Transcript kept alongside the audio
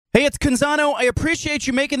Hey, it's Canzano. I appreciate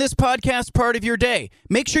you making this podcast part of your day.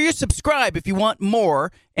 Make sure you subscribe if you want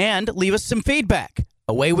more and leave us some feedback.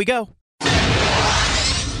 Away we go.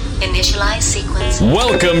 Initialize sequence.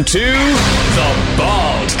 Welcome to The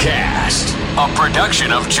Baldcast, a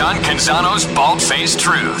production of John Canzano's Bald-Faced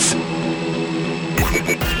Truth.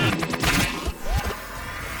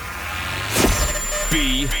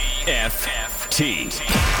 BFFT.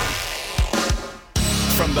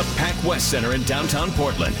 From the Pac West Center in downtown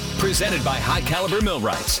Portland, presented by High Caliber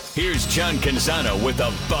Millwrights, here's John Canzano with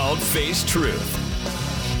The Bald-Faced Truth.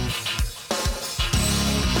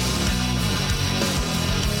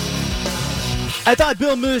 I thought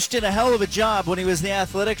Bill Moos did a hell of a job when he was the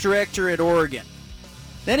athletic director at Oregon.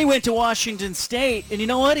 Then he went to Washington State, and you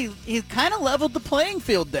know what? He kind of leveled the playing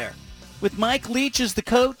field there. With Mike Leach as the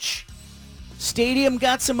coach, stadium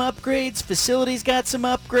got some upgrades, facilities got some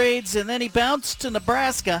upgrades, and then he bounced to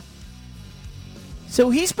Nebraska.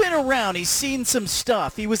 So he's been around. He's seen some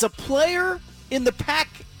stuff. He was a player in the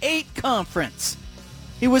Pac-8 conference.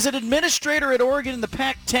 He was an administrator at Oregon in the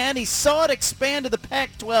Pac-10. He saw it expand to the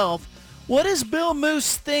Pac-12. What does Bill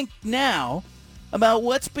Moos think now about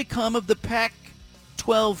what's become of the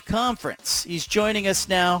Pac-12 conference? He's joining us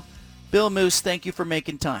now. Bill Moos, thank you for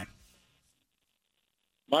making time.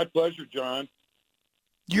 My pleasure, John.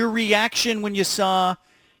 Your reaction when you saw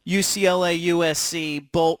UCLA USC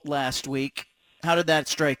bolt last week, how did that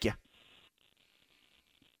strike you?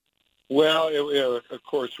 Well, it of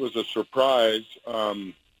course, was a surprise.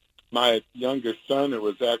 My youngest son, who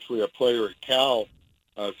was actually a player at Cal,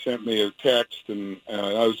 sent me a text, and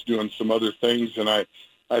I was doing some other things, and I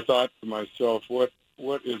thought to myself, what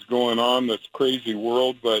is going on, this crazy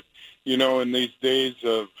world? But, you know, in these days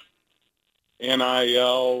of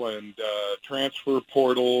NIL and transfer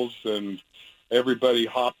portals and everybody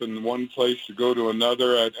hopping one place to go to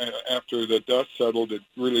another, after the dust settled, it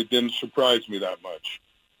really didn't surprise me that much.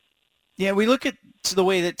 Yeah, we look at the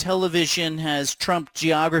way that television has trumped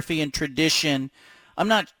geography and tradition.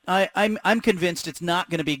 I'm convinced it's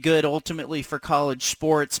not going to be good ultimately for college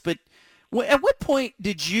sports. But at what point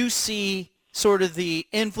did you see sort of the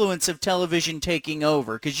influence of television taking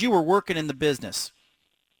over? Because you were working in the business.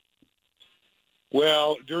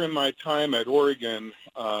 Well, during my time at Oregon,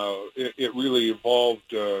 it really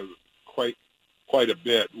evolved quite a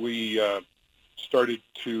bit. We started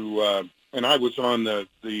to, and I was on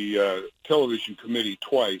the television committee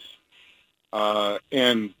twice.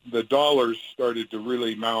 And the dollars started to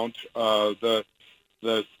really mount. The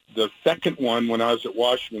second one, when I was at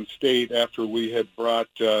Washington State, after we had brought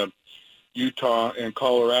Utah and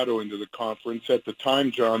Colorado into the conference, at the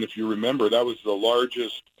time, John, if you remember, that was the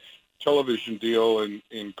largest television deal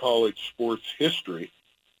in college sports history.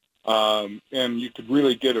 And you could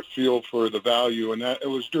really get a feel for the value. And it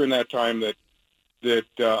was during that time that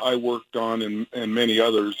I worked on, and many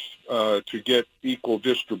others, to get equal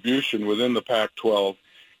distribution within the Pac-12,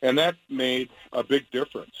 and that made a big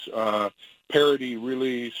difference. Parity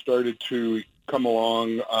really started to come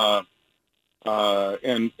along,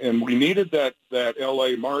 and we needed that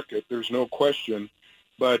LA market. There's no question,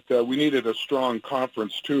 but we needed a strong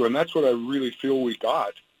conference too, and that's what I really feel we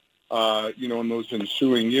got, in those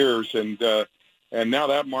ensuing years, and now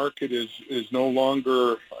that market is no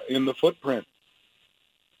longer in the footprint.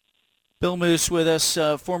 Bill Moos with us,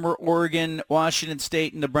 former Oregon, Washington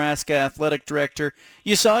State, and Nebraska athletic director.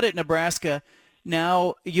 You saw it at Nebraska.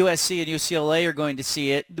 Now USC and UCLA are going to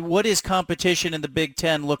see it. What does competition in the Big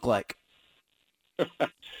Ten look like?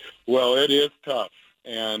 Well, it is tough.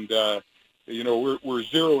 And, we're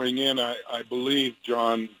zeroing in, I believe,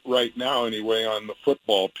 John, right now anyway, on the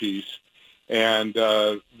football piece. And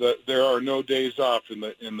there are no days off in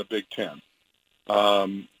the Big Ten.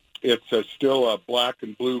 It's still a black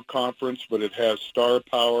and blue conference, but it has star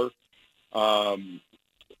power,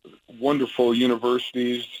 wonderful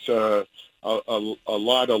universities, a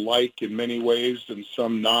lot alike in many ways and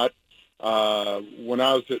some not. When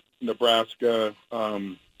I was at Nebraska,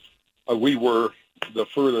 we were the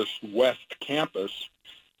furthest west campus.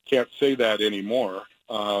 Can't say that anymore.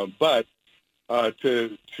 But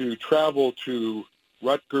to travel to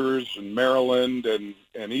Rutgers and Maryland and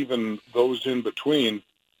even those in between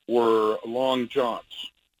were long jaunts.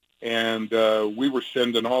 And we were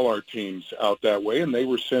sending all our teams out that way, and they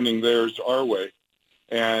were sending theirs our way.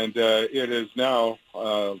 And it is now,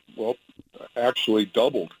 actually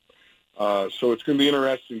doubled. So it's going to be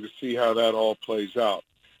interesting to see how that all plays out.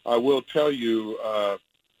 I will tell you,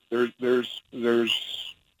 there's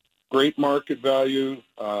great market value.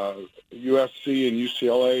 USC and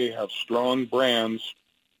UCLA have strong brands,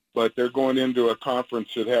 but they're going into a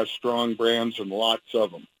conference that has strong brands and lots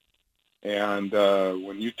of them. And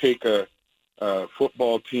when you take a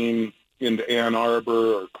football team into Ann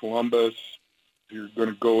Arbor or Columbus, if you're going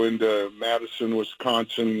to go into Madison,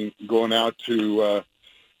 Wisconsin, going out to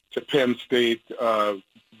Penn State,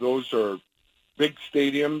 those are big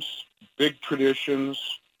stadiums, big traditions,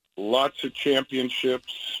 lots of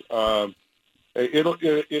championships. There'll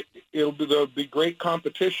be great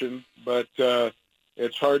competition, but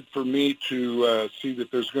it's hard for me to see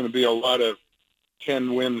that there's going to be a lot of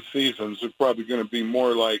 10-win seasons. It's probably going to be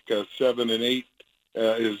more like 7 and 8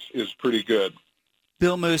 is pretty good.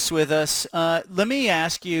 Bill Moose with us. Let me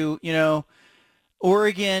ask you,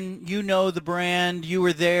 Oregon, the brand. You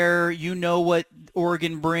were there. You know what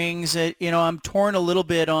Oregon brings. I'm torn a little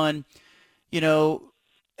bit on,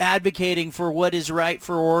 advocating for what is right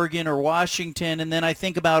for Oregon or Washington. And then I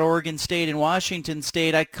think about Oregon State and Washington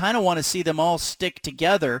State. I kind of want to see them all stick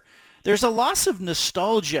together. There's a loss of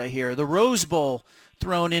nostalgia here. The Rose Bowl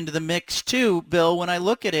thrown into the mix too, Bill. When I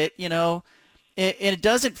look at it, it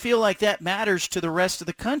doesn't feel like that matters to the rest of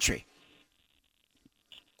the country.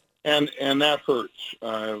 And that hurts.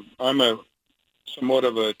 I'm somewhat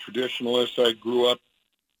of a traditionalist. I grew up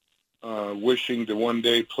wishing to one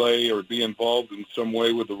day play or be involved in some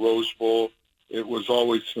way with the Rose Bowl. It was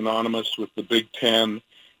always synonymous with the Big Ten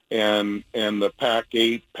and the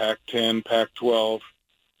Pac-8, Pac-10, Pac-12.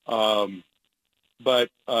 But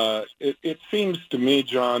it seems to me,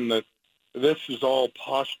 John, that this is all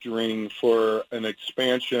posturing for an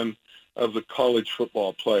expansion of the college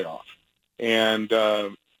football playoff. And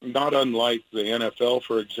not unlike the NFL,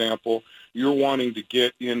 for example, you're wanting to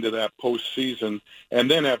get into that postseason and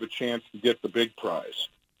then have a chance to get the big prize.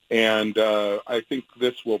 And I think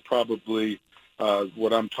this will probably,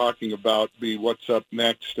 what I'm talking about, be what's up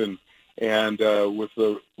next. And with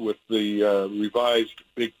the revised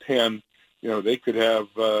Big Ten, they could have,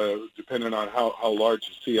 depending on how large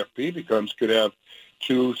the CFP becomes, could have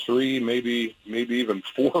 2, 3, maybe even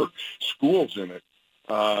 4 schools in it.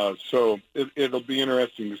 So it'll be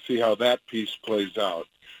interesting to see how that piece plays out.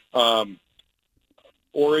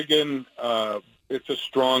 Oregon, it's a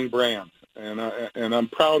strong brand, and I'm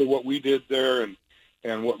proud of what we did there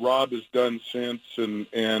and what Rob has done since, and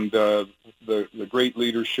the great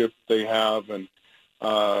leadership they have. And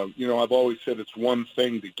I've always said it's one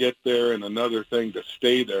thing to get there and another thing to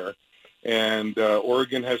stay there. And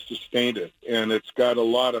Oregon has sustained it, and it's got a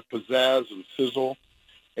lot of pizzazz and sizzle,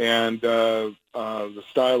 and the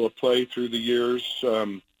style of play through the years.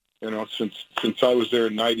 Since I was there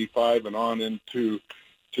in '95 and on into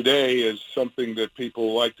today is something that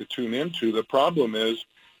people like to tune into. The problem is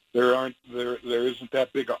there isn't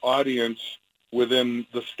that big an audience within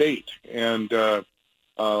the state, and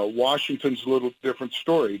Washington's a little different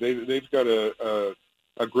story. They've got a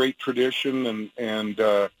great tradition and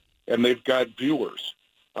they've got viewers.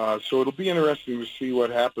 So it'll be interesting to see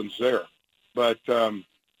what happens there. But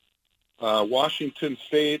Washington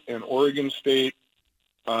State and Oregon State,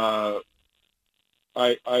 I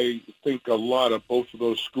think a lot of both of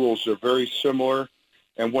those schools are very similar,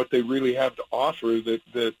 and what they really have to offer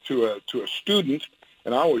that to a student,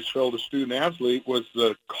 and I always felt a student athlete, was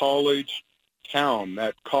the college town,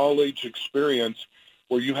 that college experience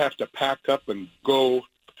where you have to pack up and go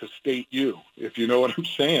to State U, if you know what I'm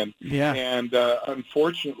saying. Yeah. And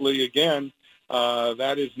unfortunately, again,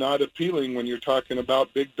 that is not appealing when you're talking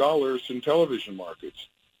about big dollars in television markets.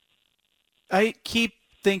 I keep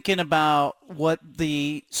thinking about what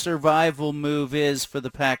the survival move is for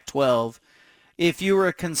the Pac-12. If you were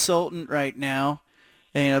a consultant right now,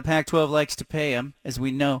 and Pac-12 likes to pay them, as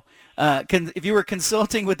we know. If you were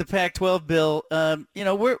consulting with the Pac-12, Bill,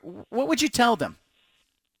 what would you tell them?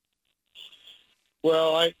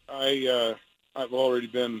 Well, I've already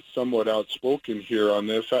been somewhat outspoken here on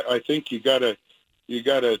this. I think you gotta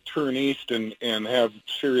turn east and have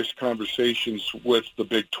serious conversations with the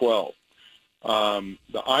Big 12.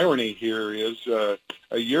 The irony here is a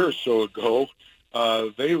year or so ago,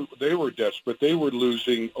 they were desperate. They were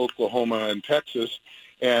losing Oklahoma and Texas,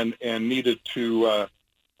 and needed to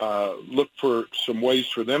look for some ways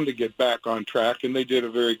for them to get back on track, and they did a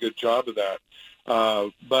very good job of that.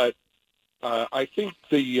 But I think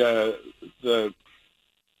the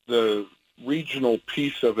regional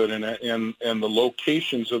piece of it and the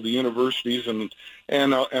locations of the universities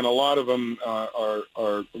and a lot of them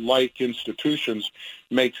are like institutions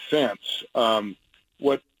make sense.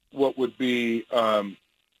 What would be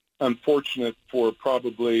unfortunate for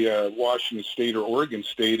probably Washington State or Oregon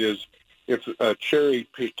State is if a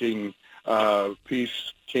cherry-picking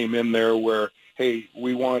piece came in there where, hey,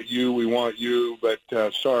 we want you, but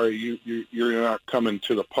sorry, you're not coming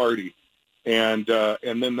to the party. and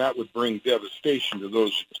then that would bring devastation to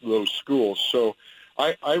those schools. So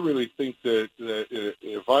I really think that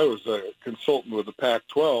if I was a consultant with the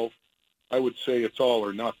Pac-12, I would say it's all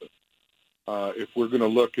or nothing. If we're going to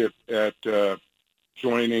look at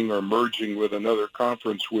joining or merging with another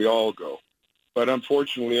conference, we all go. But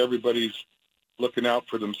unfortunately, everybody's looking out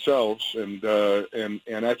for themselves, and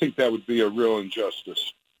I think that would be a real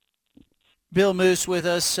injustice. Bill Moos with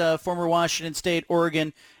us, former Washington State,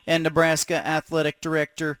 Oregon, and Nebraska athletic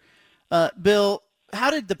director. Bill, how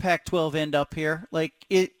did the Pac-12 end up here? Like,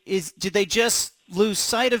 did they just lose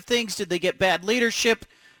sight of things? Did they get bad leadership?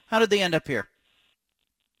 How did they end up here?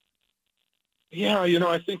 Yeah,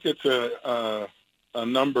 I think it's a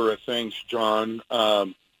number of things, John.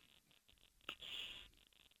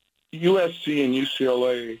 USC and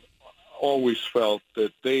UCLA always felt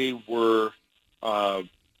that they were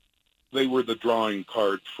the drawing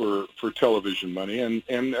card for television money,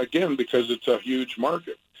 and again, because it's a huge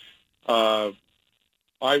market.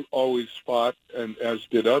 I always fought, and as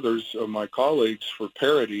did others of my colleagues, for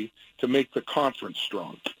parity to make the conference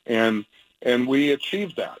strong, and we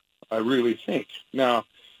achieved that, I really think. Now,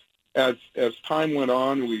 as time went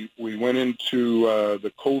on, we went into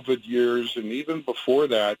the COVID years, and even before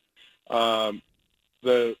that,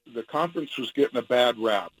 the conference was getting a bad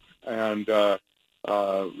rap, and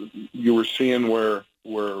you were seeing where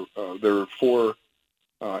there were 4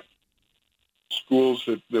 schools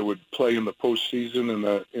that would play in the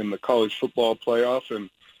postseason in the college football playoff,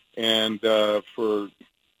 and for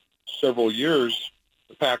several years,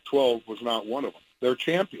 the Pac-12 was not one of them. They're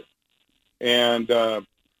champion, and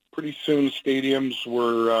pretty soon stadiums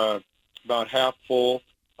were about half full.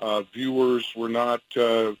 Viewers were not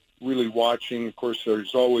really watching. Of course,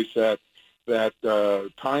 there's always that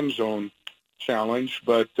time zone challenge,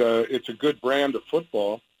 but it's a good brand of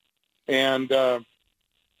football, and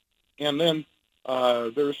then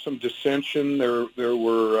there was some dissension. There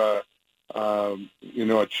were a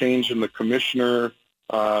change in the commissioner.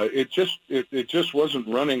 It just wasn't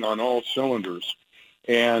running on all cylinders,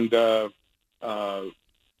 and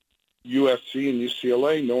USC and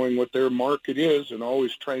UCLA, knowing what their market is and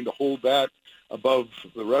always trying to hold that above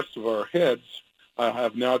the rest of our heads,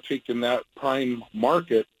 have now taken that prime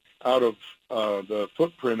market out of the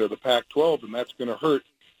footprint of the Pac-12, and that's going to hurt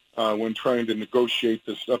when trying to negotiate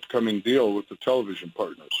this upcoming deal with the television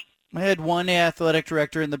partners. I had one athletic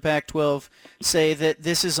director in the Pac-12 say that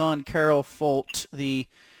this is on Carol Folt, the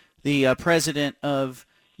president of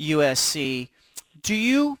USC. Do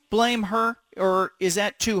you blame her, or is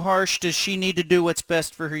that too harsh? Does she need to do what's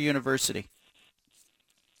best for her university?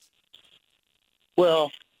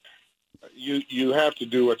 Well, you have to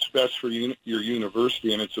do what's best for your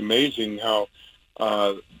university, and it's amazing how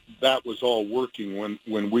that was all working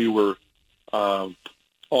when we were all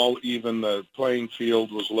even. The playing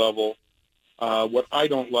field was level. What I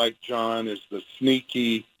don't like, John, is the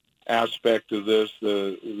sneaky aspect of this,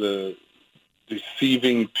 the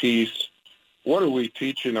deceiving piece. What are we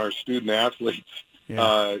teaching our student athletes,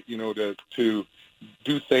 to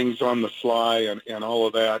do things on the sly and all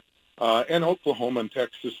of that? And Oklahoma and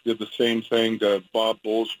Texas did the same thing to Bob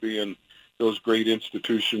Bowlesby and those great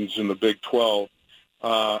institutions in the Big 12.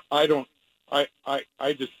 I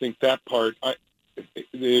just think that part,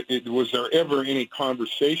 was there ever any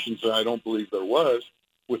conversations, and I don't believe there was,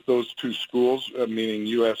 with those two schools, meaning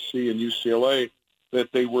USC and UCLA,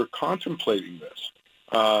 that they were contemplating this?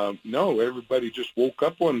 No, everybody just woke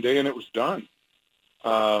up one day and it was done.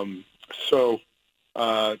 Kind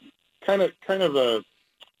of a,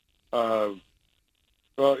 well,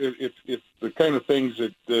 it's the kind of things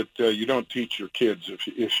that you don't teach your kids,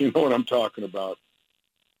 if you know what I'm talking about.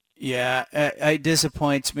 Yeah, it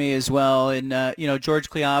disappoints me as well. And George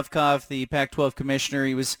Kliavkoff, the Pac-12 commissioner,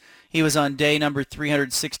 he was on day number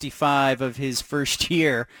 365 of his first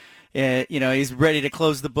year. He's ready to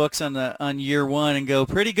close the books on year one and go,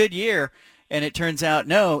 pretty good year. And it turns out,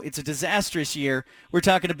 no, it's a disastrous year. We're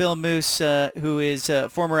talking to Bill Moos, who is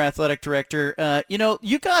former athletic director.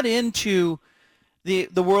 You got into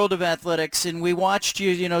the world of athletics, and we watched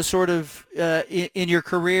you, sort of in your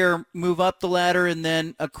career move up the ladder and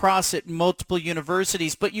then across at multiple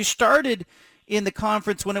universities. But you started in the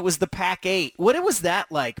conference when it was the Pac-8. What was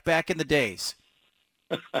that like back in the days?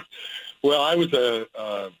 Well, I was a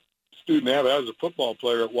student athlete. I was a football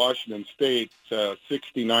player at Washington State,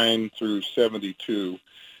 69 through 72,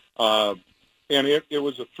 and it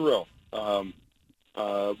was a thrill and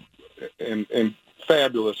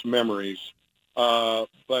fabulous memories.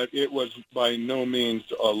 But it was by no means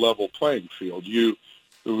a level playing field.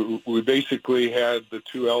 We basically had the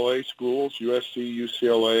two LA schools, USC,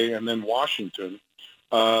 UCLA, and then Washington,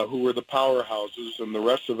 who were the powerhouses, and the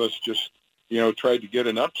rest of us just, tried to get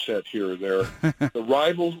an upset here or there. The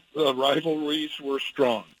rivalries were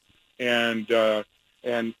strong, and I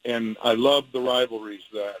love the rivalries.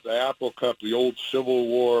 The Apple Cup, the old Civil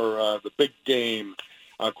War, the big game,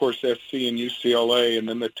 of course, SC and UCLA, and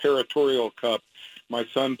then the Territorial Cup. My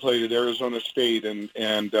son played at Arizona State, and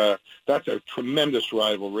that's a tremendous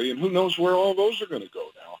rivalry. And who knows where all those are going to go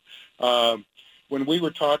now? When we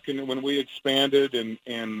were talking, when we expanded and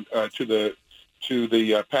to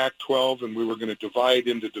the Pac-12, and we were going to divide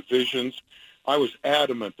into divisions, I was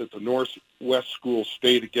adamant that the Northwest schools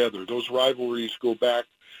stay together. Those rivalries go back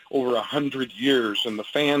over 100 years, and the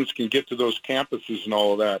fans can get to those campuses and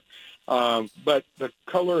all of that. But the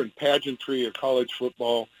color and pageantry of college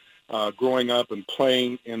football, growing up and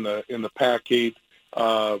playing in the Pac-8,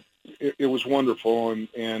 it was wonderful,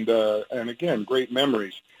 and again, great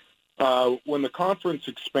memories. When the conference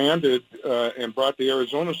expanded and brought the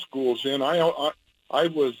Arizona schools in, I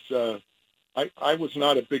was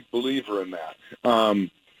not a big believer in that.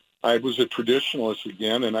 I was a traditionalist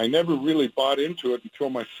again, and I never really bought into it until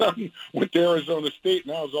my son went to Arizona State.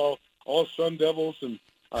 Now it's all Sun Devils, and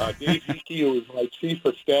Dave Hickey, who was my chief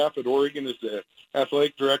of staff at Oregon, is the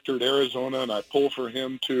athletic director at Arizona, and I pull for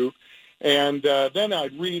him too. And then I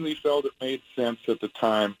really felt it made sense at the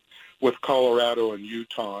time with Colorado and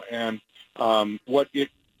Utah, and what it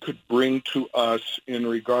could bring to us in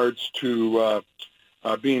regards to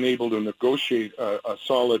being able to negotiate a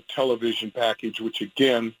solid television package, which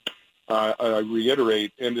again, I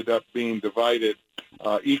reiterate, ended up being divided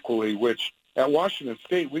equally, which at Washington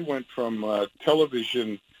State, we went from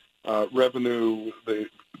television revenue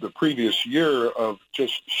the previous year of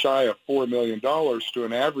just shy of $4 million to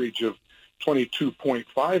an average of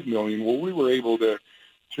 $22.5 million. Well, we were able to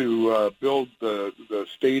build the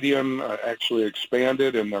stadium, actually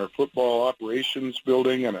expanded in our football operations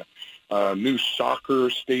building, and a new soccer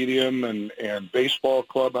stadium and baseball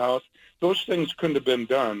clubhouse. Those things couldn't have been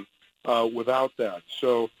done without that.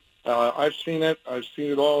 So I've seen it. I've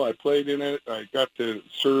seen it all. I played in it. I got to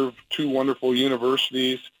serve two wonderful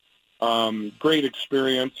universities. Great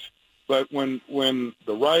experience. But when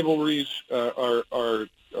the rivalries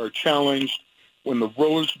are challenged, when the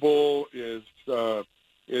Rose Bowl is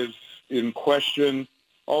in question,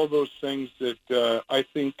 all those things that I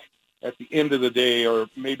think at the end of the day are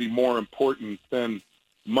maybe more important than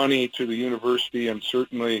money to the university, and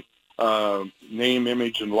certainly name,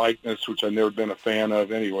 image, and likeness, which I've never been a fan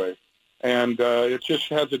of anyway. And it just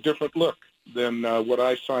has a different look than what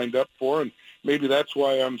I signed up for, and maybe that's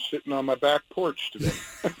why I'm sitting on my back porch today.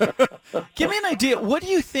 Give me an idea. What do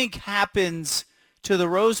you think happens to the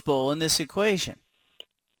Rose Bowl in this equation?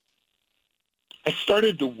 I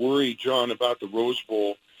started to worry, John, about the Rose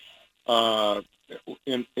Bowl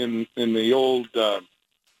in the old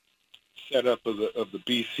setup of the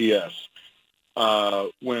BCS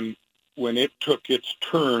when it took its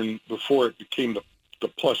turn before it became the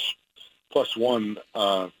plus one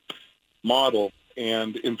model.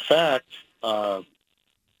 And in fact,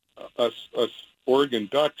 us Oregon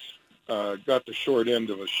Ducks got the short end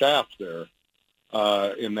of a shaft there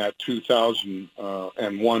in that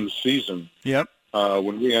 2001 season. Yep.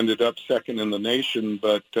 When we ended up second in the nation,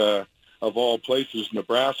 but of all places,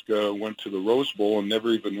 Nebraska went to the Rose Bowl and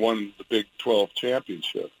never even won the Big 12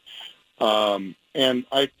 championship. And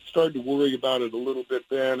I started to worry about it a little bit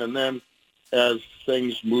then, and then as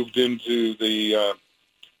things moved into the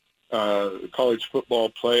college football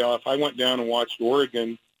playoff, I went down and watched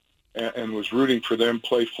Oregon and was rooting for them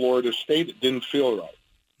play Florida State. It didn't feel right.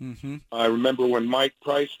 Mm-hmm. I remember when Mike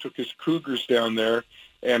Price took his Cougars down there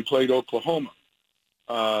and played Oklahoma.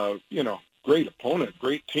 Great opponent,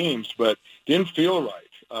 great teams, but didn't feel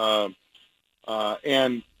right.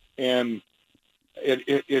 And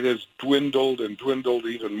it has dwindled and dwindled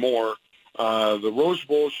even more. The Rose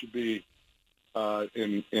Bowl should be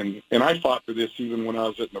and I fought for this even when I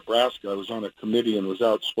was at Nebraska. I was on a committee and was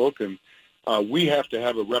outspoken. We have to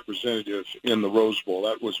have a representative in the Rose Bowl.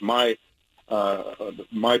 That was my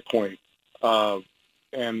point.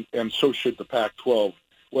 And so should the Pac-12.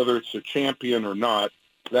 Whether it's a champion or not,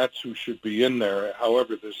 that's who should be in there,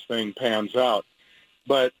 however this thing pans out.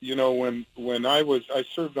 But, when I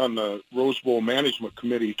served on the Rose Bowl Management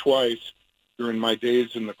Committee twice during my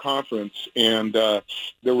days in the conference, and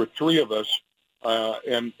there were three of us,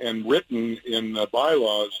 and written in the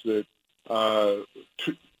bylaws that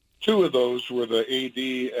two of those were the AD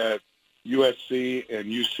at USC and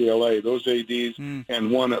UCLA, those ADs,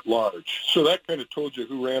 and one at large. So that kind of told you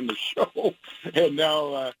who ran the show, and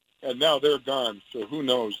now they're gone. So who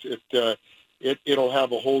knows? It'll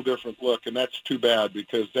have a whole different look, and that's too bad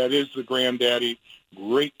because that is the granddaddy.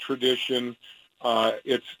 great tradition.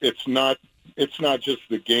 It's not just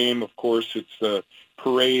the game, of course. It's the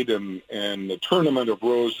parade and the tournament of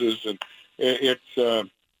roses, and it's going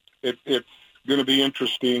to be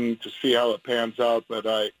interesting to see how it pans out. But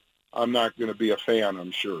I'm not going to be a fan,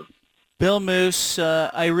 I'm sure. Bill Moos,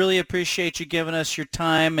 I really appreciate you giving us your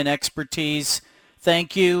time and expertise.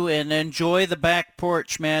 Thank you, and enjoy the back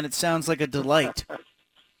porch, man. It sounds like a delight.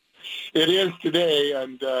 It is today,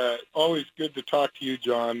 and always good to talk to you,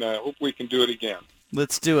 John. Hope we can do it again.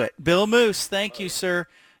 Let's do it. Bill Moos, thank you, sir.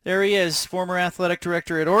 There he is, former athletic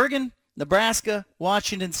director at Oregon, Nebraska,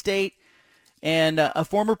 Washington State, and a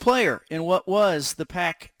former player in what was the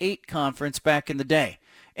Pac-8 conference back in the day.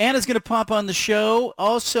 Anna's going to pop on the show.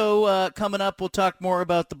 Also coming up, we'll talk more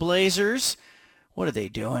about the Blazers. What are they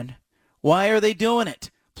doing? Why are they doing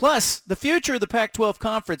it? Plus, the future of the Pac-12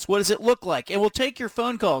 conference, what does it look like? And we'll take your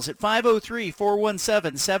phone calls at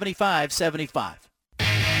 503-417-7575.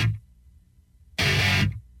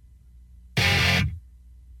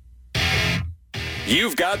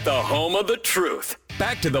 You've got the home of the truth.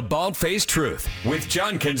 Back to the Bald-Faced Truth with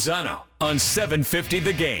John Canzano on 750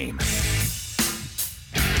 The Game.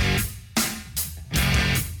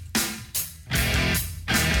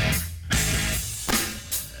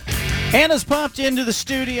 Hannah's popped into the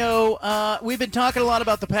studio. We've been talking a lot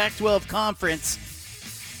about the Pac-12 conference.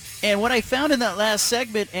 And what I found in that last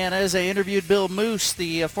segment, Anna, as I interviewed Bill Moos,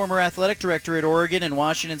 the former athletic director at Oregon and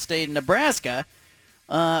Washington State and Nebraska,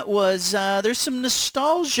 was there's some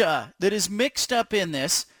nostalgia that is mixed up in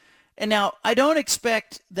this. And now, I don't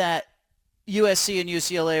expect that USC and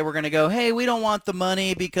UCLA were going to go, hey, we don't want the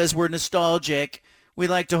money because we're nostalgic. We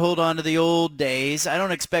like to hold on to the old days. I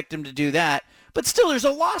don't expect them to do that. But still, there's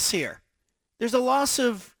a loss here. There's a loss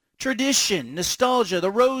of tradition, nostalgia.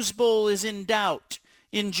 The Rose Bowl is in doubt,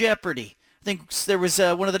 in jeopardy. I think there was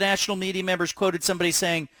one of the national media members quoted somebody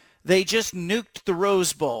saying, they just nuked the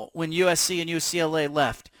Rose Bowl when USC and UCLA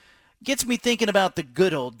left. Gets me thinking about the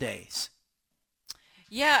good old days.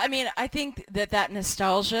 Yeah, I mean, I think that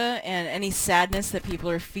nostalgia and any sadness that people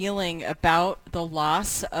are feeling about the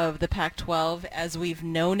loss of the Pac-12 as we've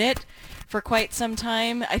known it for quite some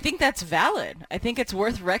time, I think that's valid. I think it's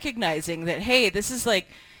worth recognizing that, hey, this is like,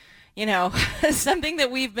 you know, something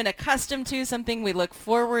that we've been accustomed to, something we look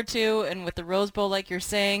forward to, and with the Rose Bowl, like you're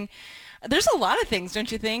saying, there's a lot of things,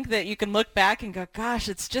 don't you think, that you can look back and go, gosh,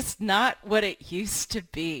 it's just not what it used to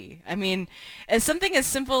be. I mean, as something as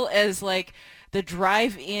simple as like the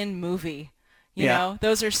drive-in movie, you know,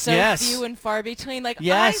 those are so few and far between. Like,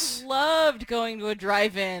 I loved going to a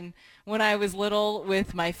drive-in when I was little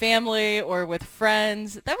with my family or with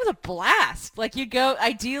friends. That was a blast. Like, you go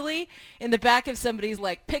ideally in the back of somebody's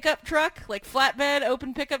like pickup truck, like flatbed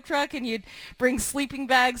open pickup truck, and you'd bring sleeping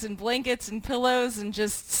bags and blankets and pillows and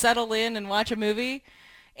just settle in and watch a movie.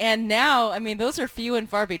 And now, I mean, those are few and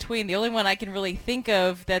far between. The only one I can really think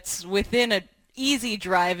of that's within a easy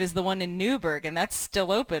drive is the one in Newburgh, and that's still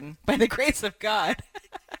open by the grace of God.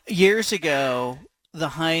 Years ago, the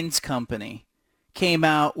Heinz Company came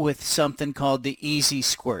out with something called the Easy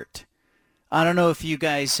Squirt. I don't know if you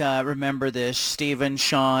guys remember this, Stephen,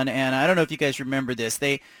 Sean, and I don't know if you guys remember this.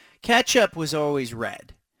 Ketchup was always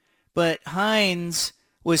red, but Heinz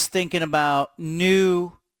was thinking about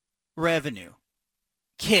new revenue.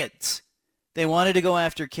 Kids. They wanted to go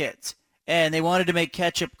after kids, and they wanted to make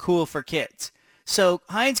ketchup cool for kids. So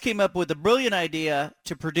Heinz came up with a brilliant idea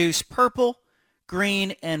to produce purple,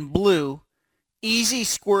 green, and blue Easy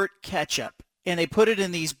Squirt ketchup. And they put it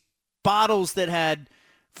in these bottles that had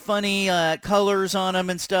funny colors on them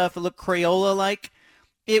and stuff. It looked Crayola-like.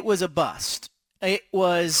 It was a bust. It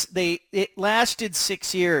lasted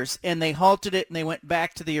 6 years, and they halted it, and they went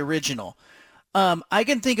back to the original. I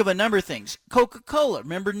can think of a number of things. Coca-Cola.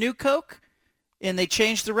 Remember New Coke? And they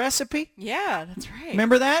changed the recipe? Yeah, that's right.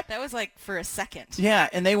 Remember that? That was like for a second. Yeah,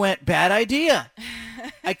 and they went, bad idea.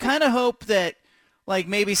 I kind of hope that like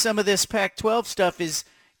maybe some of this Pac-12 stuff is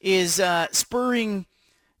spurring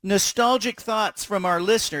nostalgic thoughts from our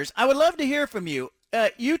listeners. I would love to hear from you.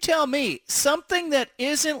 You tell me something that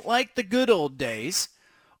isn't like the good old days,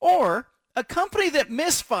 or a company that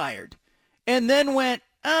misfired and then went,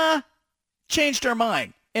 changed our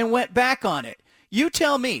mind and went back on it. You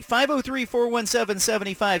tell me.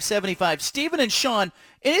 503-417-7575. Stephen and Sean,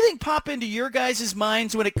 anything pop into your guys'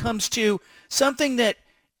 minds when it comes to something that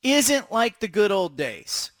isn't like the good old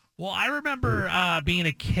days? Well, I remember being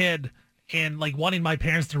a kid and like wanting my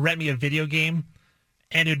parents to rent me a video game,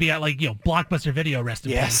 and it would be at like, Blockbuster Video, rest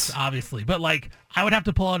in peace, obviously. But like I would have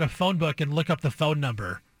to pull out a phone book and look up the phone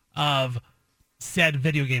number of said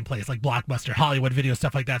video game place like Blockbuster, Hollywood Video,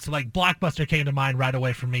 stuff like that. So like Blockbuster came to mind right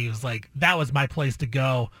away for me. It was like, that was my place to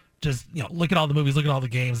go. Just, look at all the movies, look at all the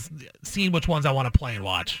games, seeing which ones I want to play and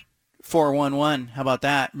watch. 411. How about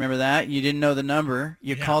that? Remember that? You didn't know the number.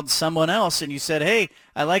 You called someone else and you said, hey,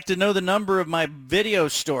 I like to know the number of my video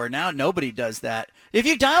store. Now nobody does that. If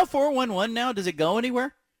you dial 411 now, does it go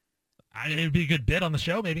anywhere? It'd be a good bit on the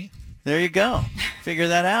show, maybe. There you go. Figure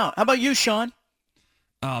that out. How about you, Sean?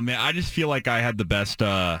 Oh, man, I just feel like I had the best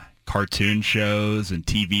cartoon shows and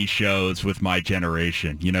TV shows with my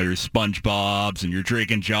generation. Your SpongeBob's and your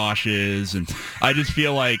Drake and Josh's. And I just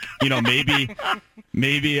feel like,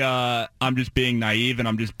 maybe I'm just being naive and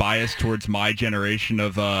I'm just biased towards my generation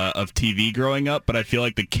of TV growing up. But I feel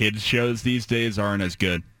like the kids' shows these days aren't as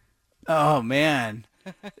good. Oh, man.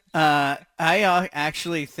 I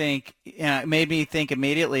actually think, made me think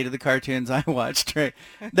immediately to the cartoons I watched, right?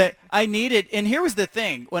 That I needed, and here was the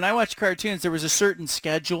thing. When I watched cartoons, there was a certain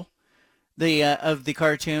schedule of the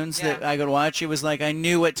cartoons that I could watch. It was like I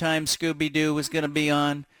knew what time Scooby-Doo was going to be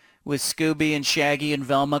on, with Scooby and Shaggy and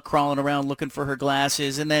Velma crawling around looking for her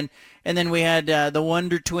glasses. And then we had the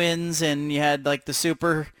Wonder Twins, and you had like the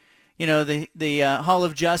super, the Hall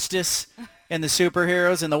of Justice and the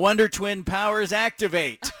superheroes, and the Wonder Twin powers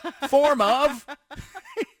activate. Form of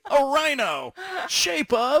a rhino.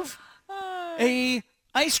 Shape of a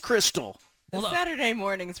ice crystal. The Saturday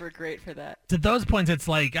mornings were great for that. To those points, it's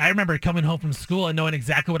like, I remember coming home from school and knowing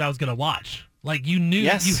exactly what I was going to watch. Like, you knew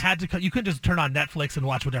you had to, you couldn't just turn on Netflix and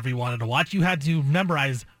watch whatever you wanted to watch. You had to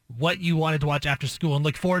memorize what you wanted to watch after school and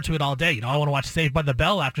look forward to it all day. I want to watch Saved by the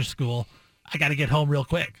Bell after school. I got to get home real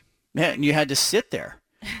quick. Yeah, and you had to sit there.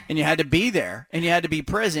 And you had to be there, and you had to be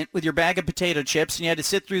present with your bag of potato chips, and you had to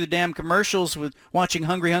sit through the damn commercials with watching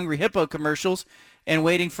Hungry Hungry Hippo commercials and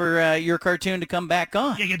waiting for your cartoon to come back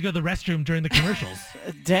on. Yeah, you had to go to the restroom during the commercials.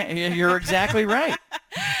 You're exactly right.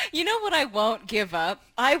 You know what I won't give up?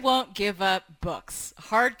 I won't give up books.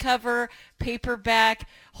 Hardcover, paperback,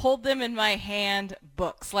 hold them in my hand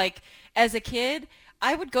books. Like, as a kid,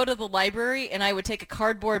 I would go to the library and I would take a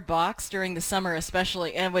cardboard box during the summer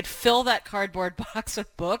especially, and I would fill that cardboard box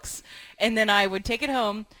with books, and then I would take it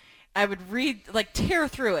home. I would read, tear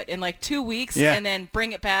through it in 2 weeks, and then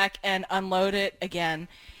bring it back and unload it again.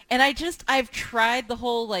 And I've tried the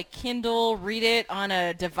whole Kindle, read it on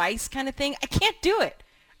a device kind of thing. I can't do it.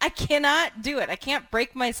 I cannot do it. I can't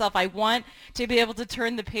break myself. I want to be able to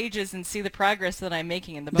turn the pages and see the progress that I'm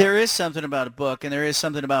making in the book. There is something about a book, and there is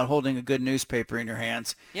something about holding a good newspaper in your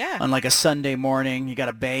hands. Yeah. On a Sunday morning, you got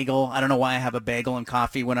a bagel. I don't know why I have a bagel and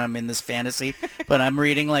coffee when I'm in this fantasy, but I'm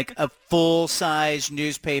reading a full-size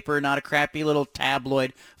newspaper, not a crappy little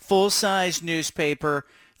tabloid, full-size newspaper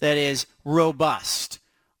that is robust.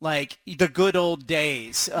 Like the good old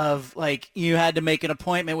days of you had to make an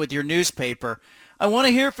appointment with your newspaper. I want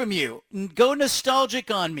to hear from you. Go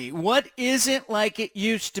nostalgic on me. What isn't like it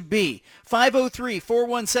used to be?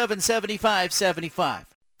 503-417-7575.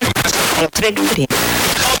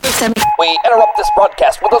 We interrupt this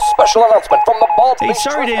broadcast with a special announcement from the Bald Face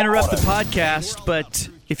Hey, sorry Truth to interrupt the Headquarters. podcast, but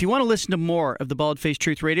if you want to listen to more of the Bald Face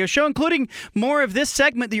Truth Radio Show, including more of this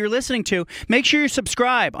segment that you're listening to, make sure you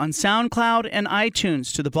subscribe on SoundCloud and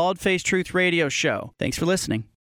iTunes to the Bald Face Truth Radio Show. Thanks for listening.